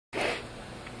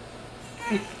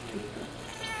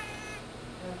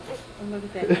Look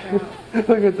at that trout.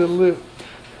 Look at the lip.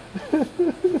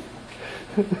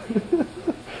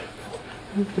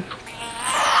 Oh,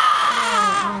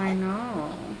 I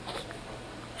know.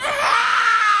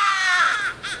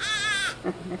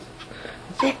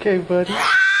 It's okay, buddy.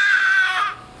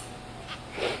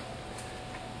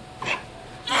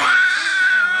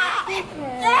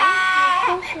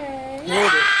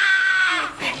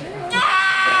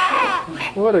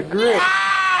 What a grip.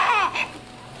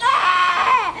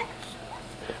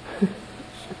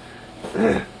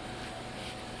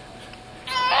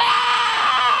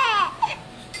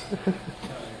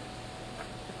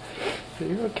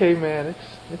 You're okay, Maddox.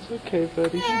 It's okay,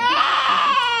 buddy.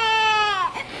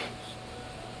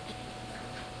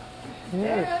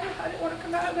 Yes. Dad, I didn't want to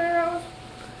come out of there.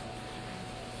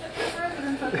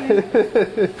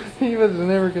 He was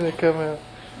never going to come out.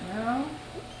 No.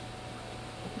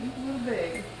 He's a little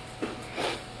big.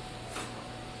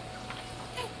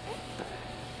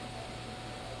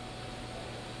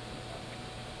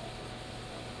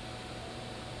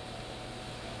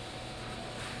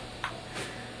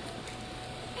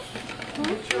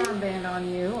 Put your armband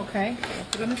on you, okay? I'll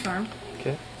put it on this arm.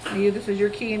 Okay. This is your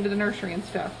key into the nursery and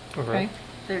stuff, okay? Right.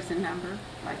 There's a number,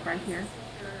 like right here.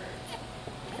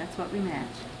 That's what we match.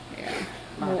 Yeah.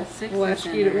 A lot of sixes We'll ask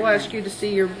in you to, there. we'll ask you to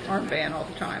see your armband all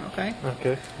the time, okay?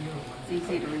 Okay. It's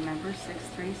easy to remember,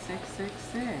 63666.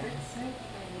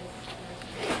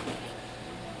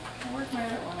 Where's my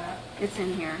other one at? It's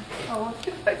in here. Oh,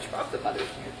 I dropped the mother's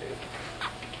here too.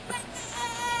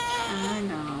 I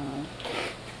know.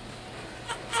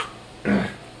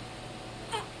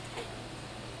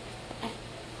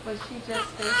 Was she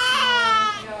just there?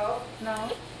 No. No.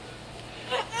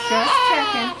 Just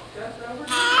checking. Just over.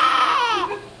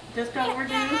 Just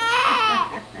overdue.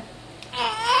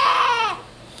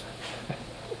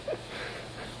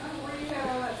 Where you have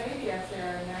all that baby ass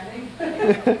there, Maddie?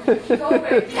 Go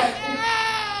baby.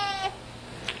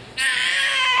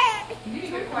 You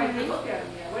didn't get quite a look at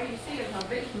him yet. What do you see is how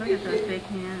big Look at those big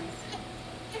hands.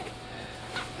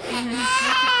 Yes,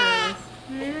 look at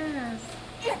those. Yes.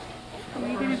 Are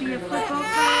you going to be a football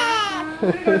player?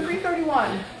 Put it on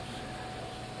 331.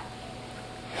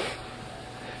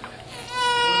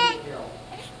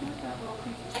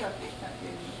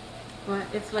 Well,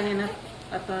 it's laying up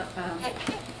I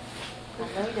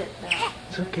laid it.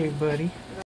 It's okay, buddy.